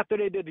 after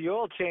they did the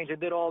oil change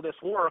and did all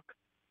this work,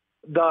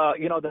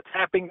 the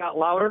tapping got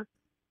louder.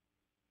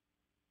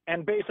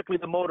 And basically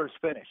the motor's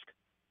finished.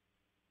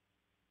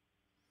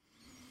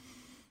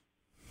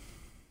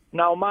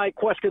 Now, my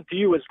question to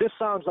you is, this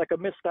sounds like a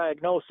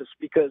misdiagnosis,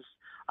 because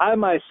I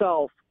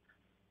myself,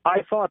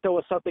 I thought there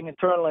was something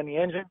internal in the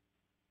engine.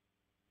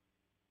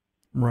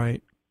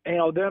 Right.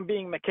 Them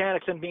being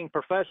mechanics and being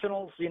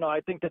professionals,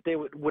 I think that they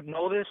would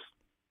know this.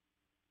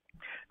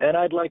 And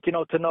I'd like,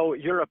 to know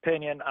your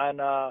opinion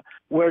on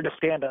where to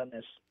stand on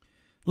this.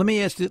 Let me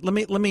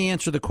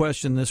answer the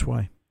question this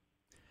way.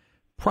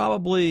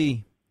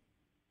 Probably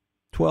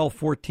 12,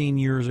 14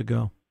 years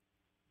ago,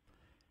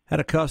 had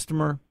a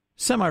customer,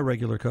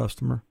 semi-regular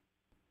customer,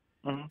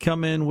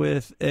 come in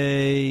with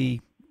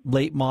a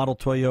late model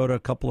Toyota, a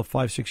couple of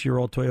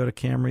 5-6-year-old Toyota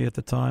Camry at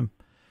the time,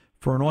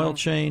 for an oil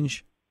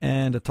change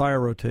and a tire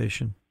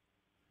rotation.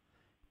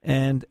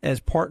 And as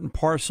part and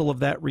parcel of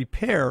that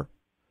repair,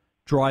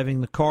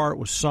 driving the car, it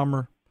was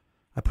summer,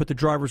 I put the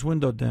driver's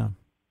window down.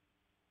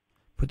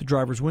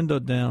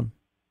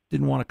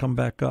 Didn't want to come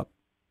back up.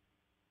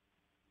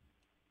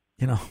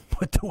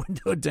 Put the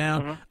window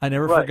down. I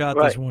never forgot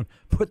this one.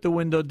 Put the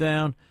window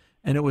down,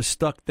 and it was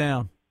stuck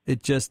down.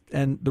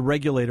 And the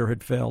regulator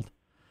had failed.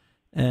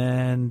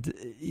 And,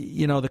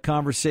 the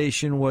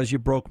conversation was, you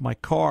broke my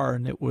car.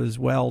 And it was,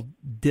 well,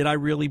 did I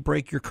really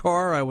break your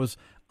car? I was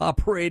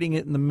operating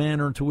it in the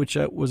manner to which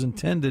it was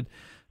intended.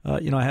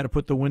 I had to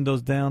put the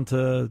windows down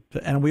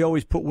and we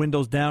always put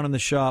windows down in the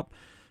shop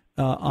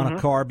on a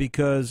car,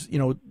 because,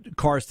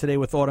 cars today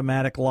with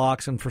automatic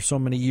locks, and for so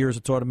many years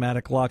it's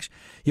automatic locks,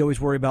 you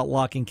always worry about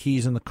locking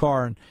keys in the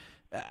car. And,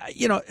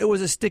 it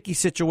was a sticky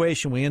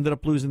situation. We ended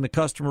up losing the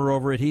customer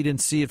over it. He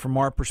didn't see it from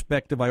our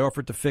perspective. I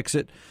offered to fix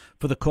it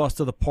for the cost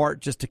of the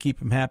part just to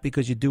keep him happy,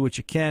 because you do what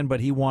you can,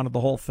 but he wanted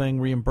the whole thing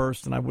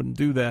reimbursed, and I wouldn't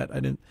do that. I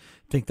didn't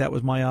think that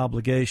was my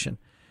obligation.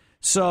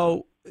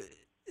 So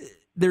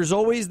there's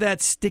always that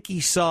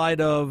sticky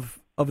side of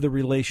the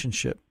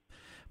relationship.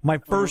 My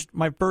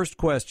first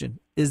question,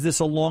 is this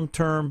a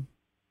long-term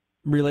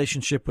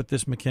relationship with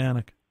this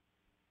mechanic?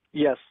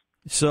 Yes.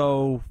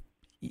 So,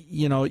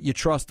 you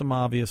trust him,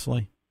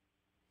 obviously.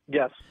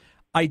 Yes.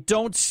 I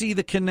don't see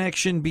the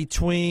connection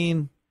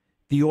between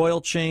the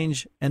oil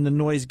change and the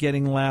noise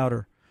getting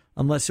louder.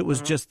 Unless it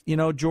was just,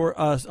 George.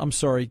 I'm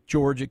sorry,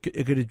 George. It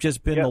could have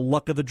just been the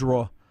luck of the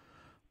draw.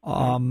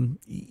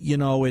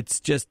 It's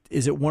just,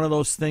 is it one of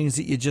those things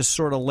that you just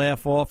sort of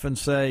laugh off and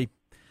say,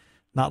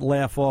 not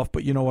laugh off,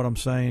 but you know what I'm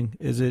saying?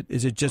 Is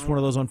it just one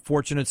of those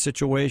unfortunate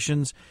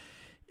situations?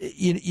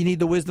 You need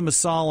the wisdom of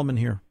Solomon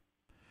here.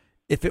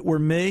 If it were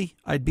me,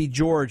 I'd be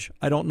George.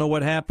 I don't know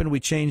what happened. We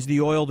changed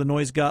the oil. The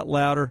noise got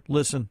louder.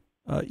 Listen,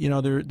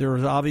 there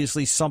was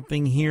obviously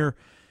something here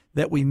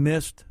that we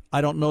missed.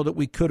 I don't know that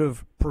we could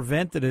have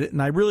prevented it,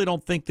 and I really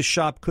don't think the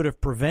shop could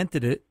have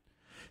prevented it.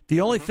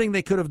 The only thing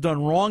they could have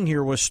done wrong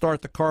here was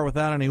start the car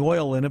without any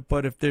oil in it,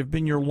 but if they've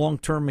been your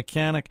long-term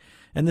mechanic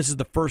and this is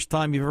the first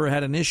time you've ever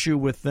had an issue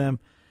with them,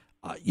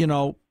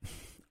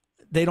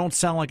 they don't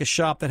sound like a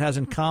shop that has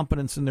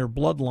incompetence in their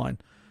bloodline,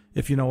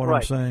 if you know what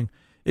I'm saying.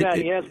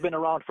 He has been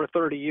around for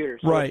 30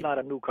 years, so it's not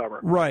a newcomer.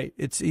 Right.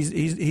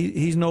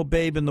 He's no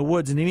babe in the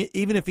woods, and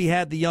even if he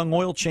had the young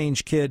oil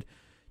change kid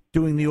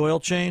doing the oil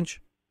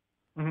change,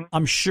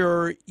 I'm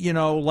sure,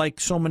 like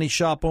so many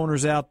shop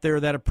owners out there,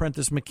 that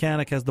apprentice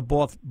mechanic has the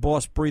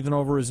boss breathing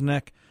over his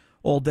neck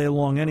all day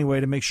long anyway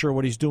to make sure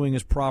what he's doing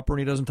is proper and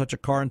he doesn't touch a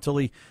car until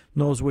he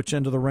knows which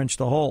end of the wrench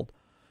to hold.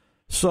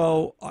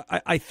 So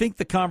I think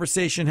the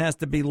conversation has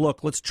to be,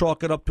 look, let's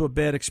chalk it up to a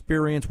bad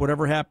experience.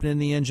 Whatever happened in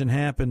the engine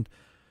happened.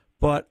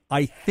 But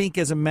I think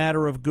as a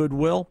matter of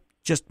goodwill,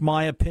 just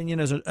my opinion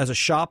as a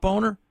shop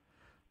owner,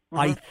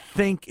 I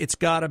think it's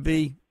got to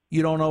be,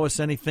 you don't owe us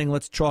anything.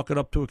 Let's chalk it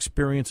up to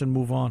experience and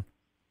move on.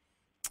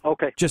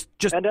 Okay. Just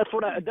and that's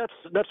what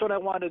I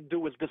wanted to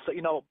do is just,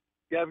 you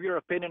have your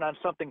opinion on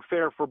something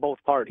fair for both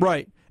parties.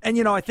 Right.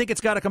 And I think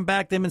it's got to come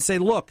back to him and say,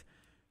 look,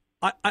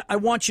 I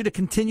want you to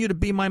continue to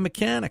be my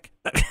mechanic.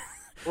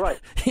 Right.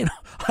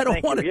 I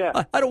don't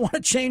want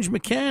to change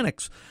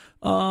mechanics.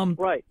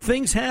 Right.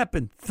 Things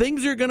happen.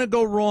 Things are going to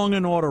go wrong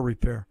in auto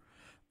repair.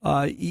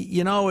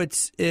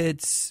 It's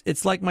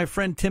like my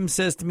friend Tim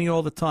says to me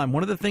all the time.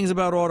 One of the things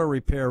about auto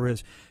repair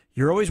is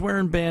you're always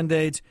wearing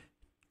Band-Aids.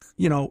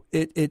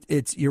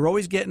 You're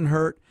always getting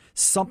hurt.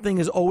 Something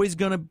is always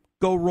going to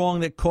go wrong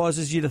that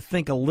causes you to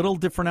think a little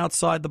different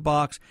outside the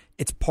box.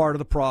 It's part of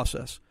the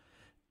process.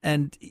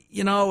 And,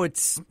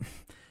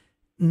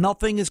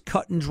 nothing is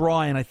cut and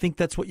dry, and I think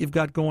that's what you've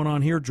got going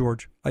on here,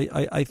 George.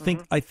 I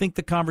think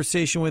the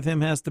conversation with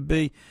him has to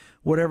be,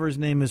 whatever his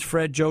name is,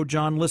 Fred, Joe,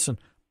 John, listen,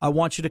 I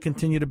want you to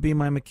continue to be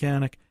my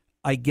mechanic.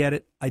 I get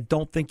it. I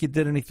don't think you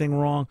did anything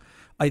wrong.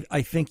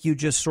 I think you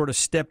just sort of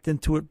stepped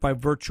into it by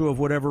virtue of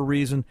whatever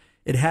reason.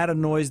 It had a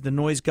noise. The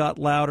noise got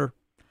louder.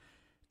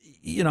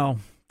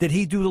 Did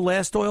he do the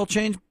last oil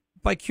change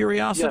by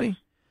curiosity?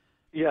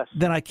 Yes.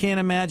 Then I can't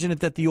imagine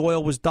it that the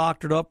oil was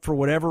doctored up for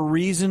whatever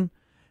reason.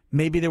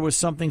 Maybe there was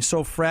something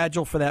so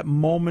fragile for that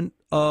moment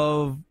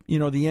of,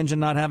 the engine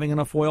not having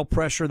enough oil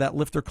pressure, that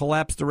lifter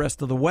collapsed the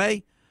rest of the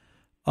way,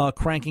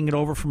 cranking it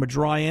over from a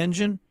dry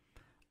engine.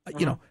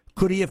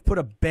 Could he have put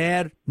a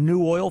bad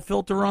new oil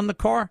filter on the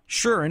car?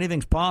 Sure,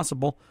 anything's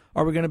possible.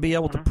 Are we going to be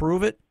able to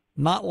prove it?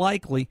 Not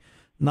likely.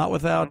 Not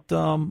without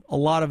a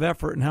lot of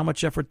effort. And how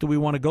much effort do we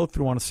want to go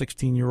through on a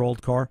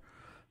 16-year-old car?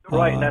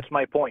 Right, and that's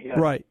my point. Yeah.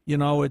 Right,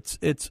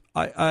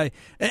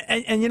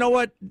 and you know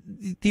what?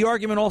 The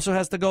argument also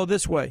has to go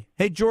this way.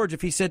 Hey, George,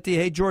 if he said to you,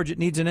 "Hey, George, it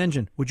needs an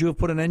engine," would you have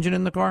put an engine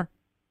in the car?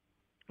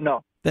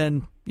 No.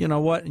 Then you know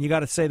what, and you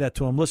got to say that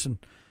to him. Listen,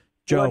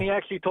 Joe. Well, and he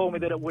actually told me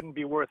that it wouldn't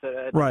be worth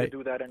it to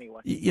do that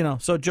anyway.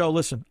 So Joe,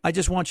 listen, I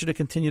just want you to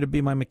continue to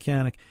be my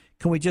mechanic.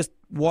 Can we just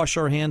wash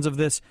our hands of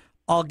this?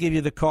 I'll give you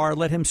the car.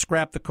 Let him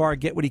scrap the car,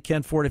 get what he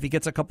can for it. If he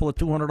gets a couple of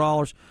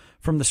 $200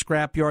 from the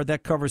scrap yard,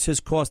 that covers his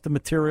cost of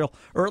material,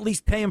 or at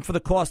least pay him for the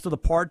cost of the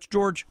parts,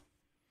 George.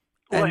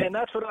 And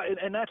that's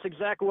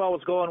exactly where I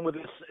was going with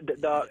this.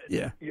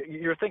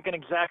 You're thinking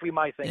exactly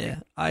my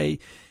thinking. Yeah,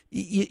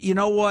 you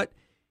know what?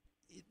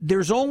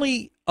 There's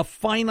only a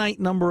finite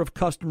number of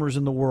customers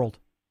in the world.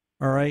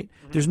 All right?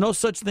 There's no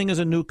such thing as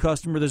a new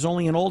customer. There's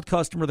only an old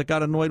customer that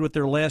got annoyed with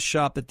their last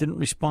shop that didn't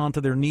respond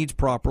to their needs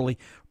properly,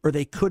 or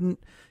they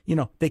couldn't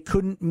come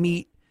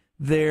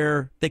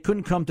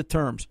to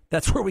terms.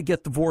 That's where we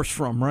get divorce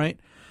from, right?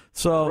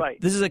 So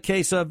This is a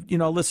case of,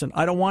 listen,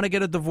 I don't want to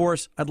get a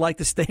divorce. I'd like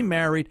to stay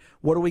married.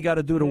 What do we got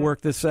to do to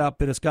work this out?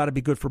 But it's got to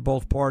be good for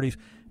both parties.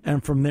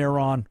 And from there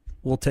on,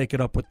 we'll take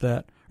it up with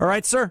that. All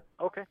right, sir?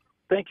 Okay.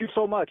 Thank you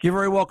so much. You're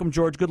very welcome,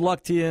 George. Good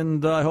luck to you,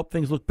 and I hope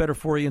things look better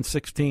for you in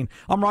 16.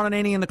 I'm Ron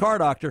Ananian, the Car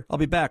Doctor. I'll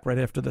be back right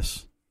after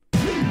this.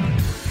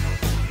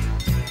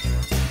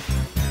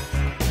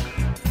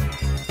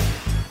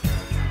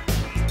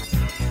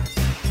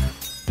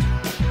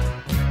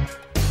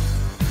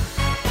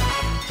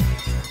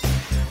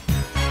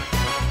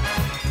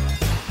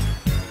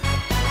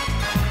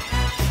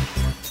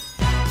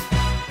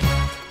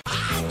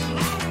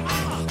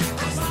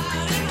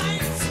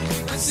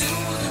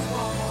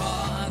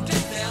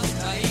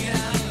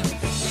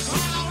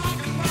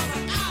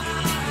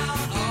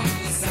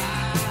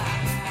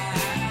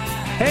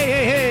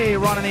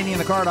 Ron Ananian,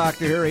 the Car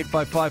Doctor here,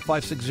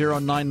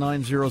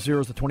 855-560-9900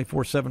 is the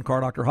 24/7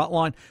 Car Doctor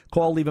hotline.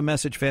 Call, leave a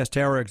message. Fast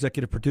Harry,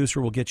 executive producer,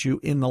 will get you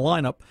in the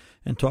lineup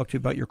and talk to you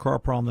about your car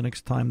problem the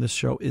next time this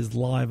show is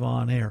live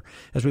on air.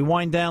 As we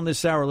wind down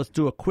this hour, let's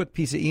do a quick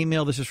piece of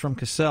email. This is from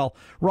Cassell.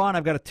 Ron,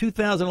 I've got a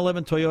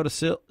 2011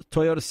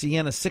 Toyota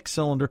Sienna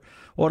 6-cylinder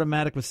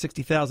automatic with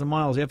 60,000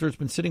 miles. After it's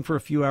been sitting for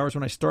a few hours,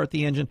 when I start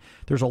the engine,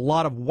 there's a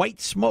lot of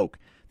white smoke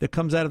that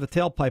comes out of the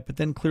tailpipe, but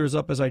then clears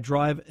up as I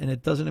drive, and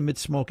it doesn't emit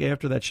smoke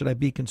after that. Should I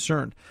be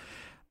concerned?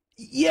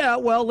 Yeah,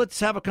 well,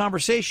 let's have a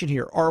conversation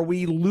here. Are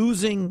we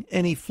losing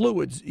any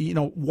fluids? You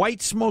know,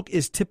 white smoke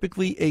is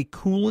typically a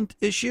coolant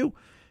issue,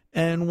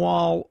 and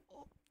while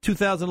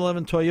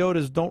 2011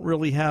 Toyotas don't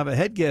really have a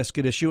head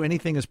gasket issue,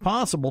 anything is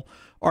possible.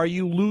 Are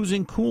you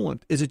losing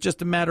coolant? Is it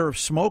just a matter of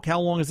smoke? How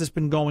long has this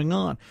been going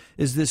on?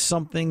 Is this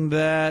something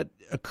that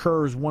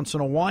occurs once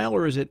in a while,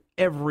 or is it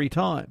every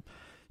time?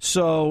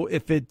 So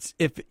if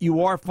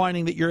you are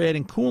finding that you're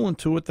adding coolant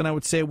to it, then I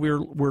would say we're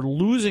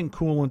losing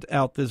coolant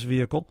out this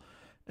vehicle,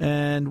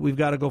 and we've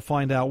got to go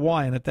find out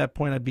why. And at that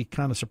point, I'd be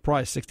kind of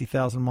surprised.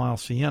 60,000 mile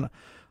Sienna.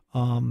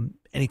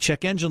 Any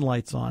check engine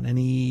lights on?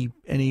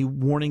 Any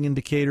warning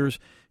indicators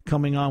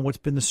coming on? What's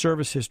been the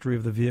service history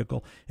of the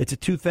vehicle? It's a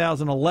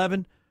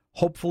 2011.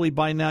 Hopefully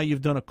by now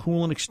you've done a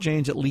coolant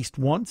exchange at least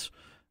once.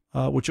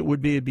 Which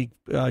it'd be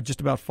just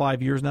about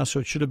 5 years now,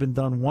 so it should have been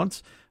done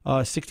once.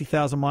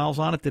 60,000 miles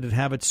on it. Did it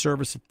have its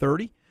service at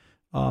 30?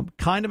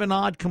 Kind of an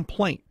odd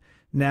complaint.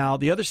 Now,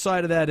 the other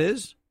side of that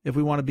is, if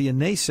we want to be a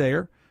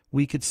naysayer,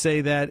 we could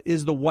say that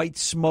is the white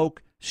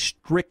smoke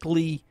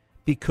strictly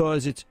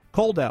because it's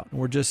cold out, and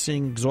we're just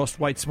seeing exhaust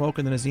white smoke,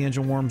 and then as the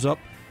engine warms up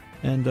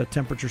and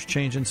temperatures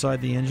change inside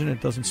the engine, it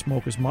doesn't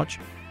smoke as much,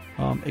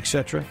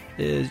 etc.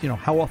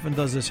 How often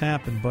does this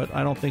happen? But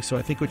I don't think so.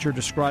 I think what you're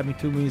describing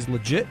to me is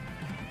legit.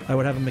 I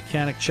would have a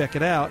mechanic check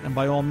it out, and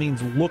by all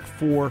means look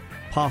for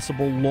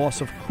possible loss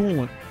of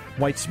coolant.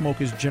 White smoke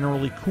is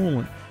generally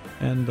coolant,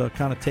 and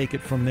kind of take it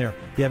from there.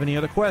 If you have any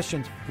other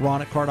questions,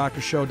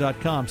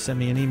 ron@cardoctorshow.com. Send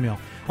me an email.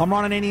 I'm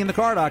Ron Ananian, the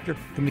Car Doctor.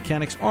 The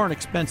mechanics aren't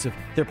expensive.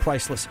 They're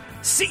priceless.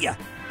 See ya!